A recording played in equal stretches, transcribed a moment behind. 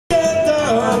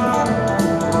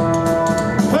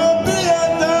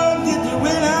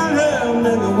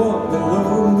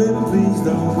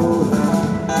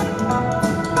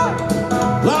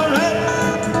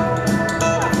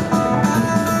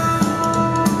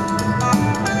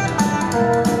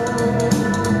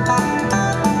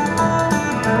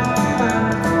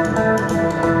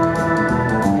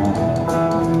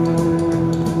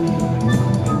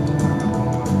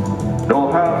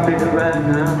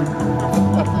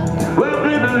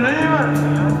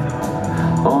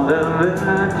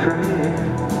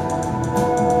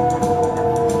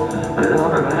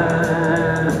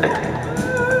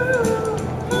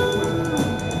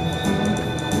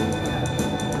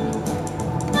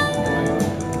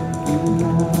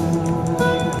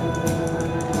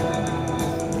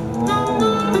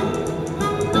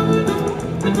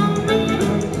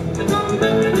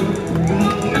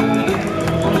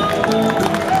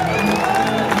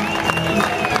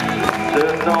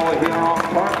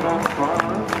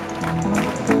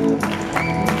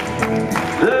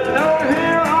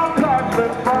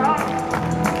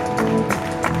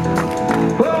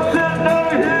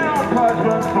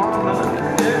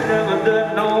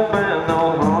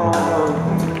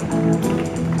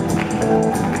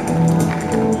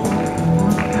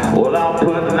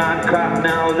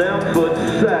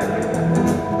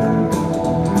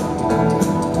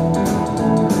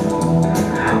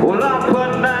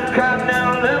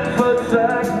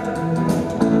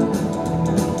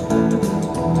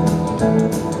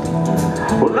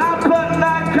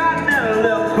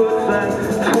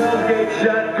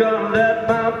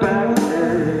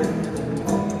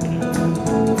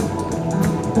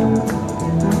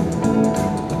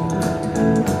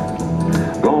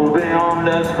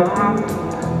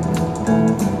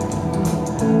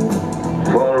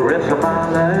For the rest of my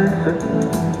life,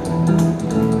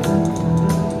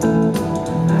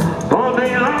 gonna be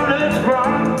on this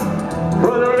farm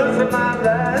for the rest of my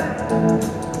life.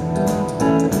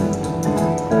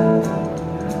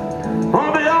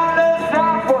 Gonna be on this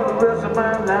farm for the rest of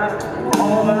my life.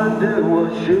 All I did was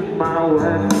shoot my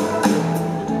wife.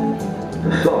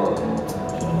 That's all.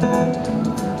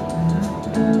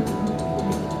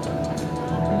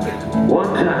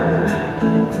 One time,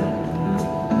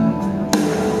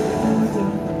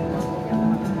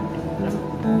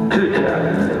 two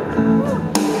times,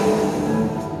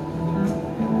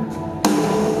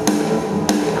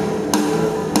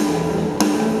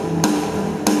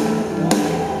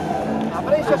 a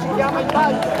Brescia si chiama il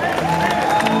balzo.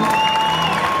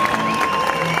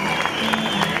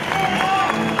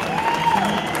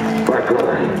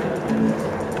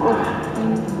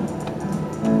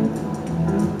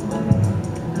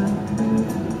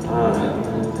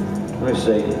 Let me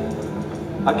see.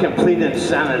 I complete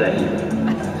insanity.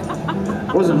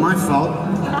 It wasn't my fault.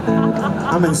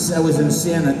 I was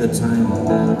insane at the time.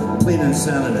 Complete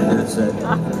insanity, that's it.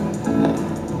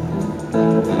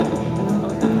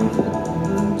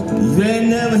 You ain't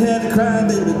never had to cry,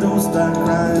 baby, don't start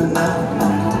crying now.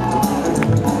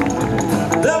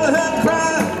 Never had to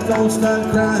cry, don't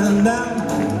start crying now.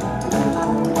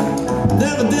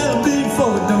 Never did it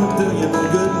before, don't do you no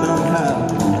good, no how.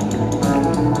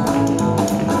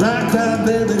 Cry, cry,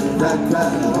 baby, cry, cry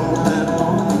all night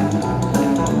long.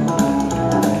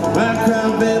 Cry, cry,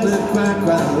 baby, cry,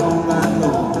 cry all night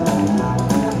long.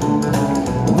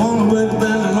 I wanna wake up in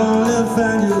the morning and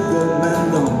find you a good man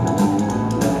long.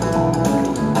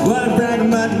 What a brag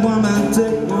about the woman,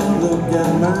 take one look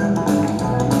at mine.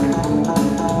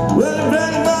 What a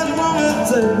brag about the woman,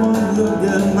 take one look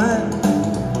at mine.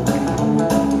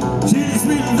 She's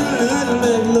sweet and good, I can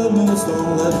make love most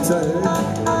all the time.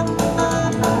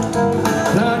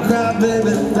 Cry, cry,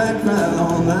 baby, cry, cry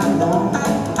all night long.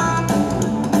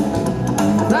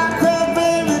 Cry, cry,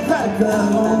 baby, cry, cry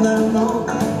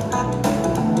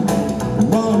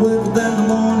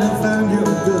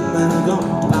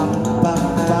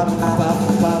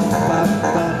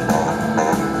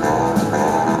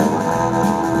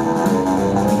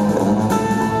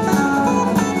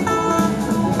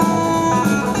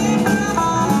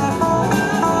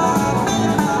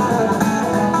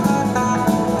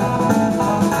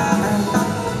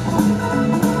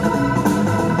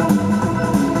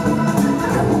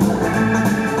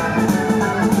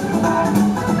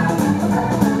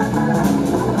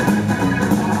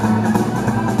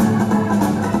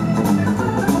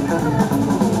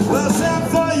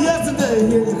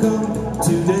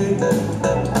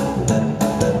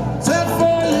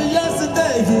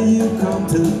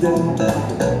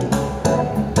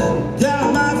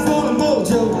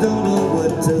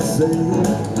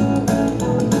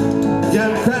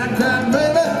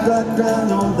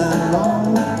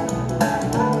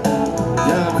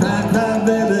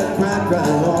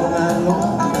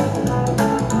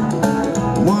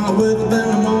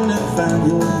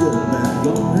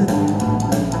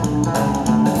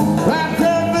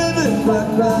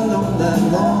all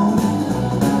night long.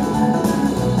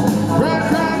 Cry,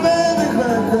 cry, baby,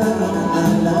 cry, cry all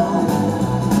night long.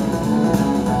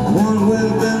 One way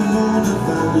I've been alone to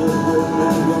find you good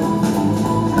man gone.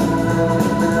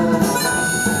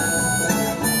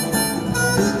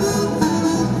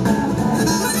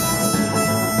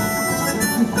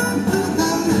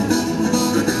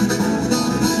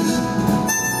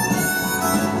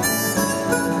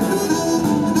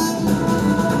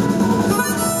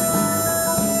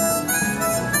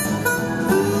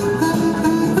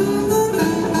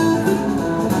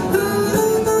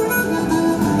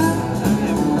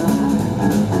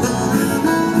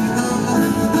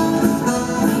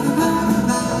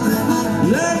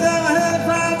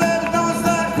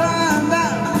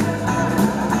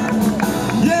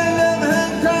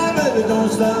 Don't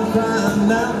stop crying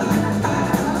now.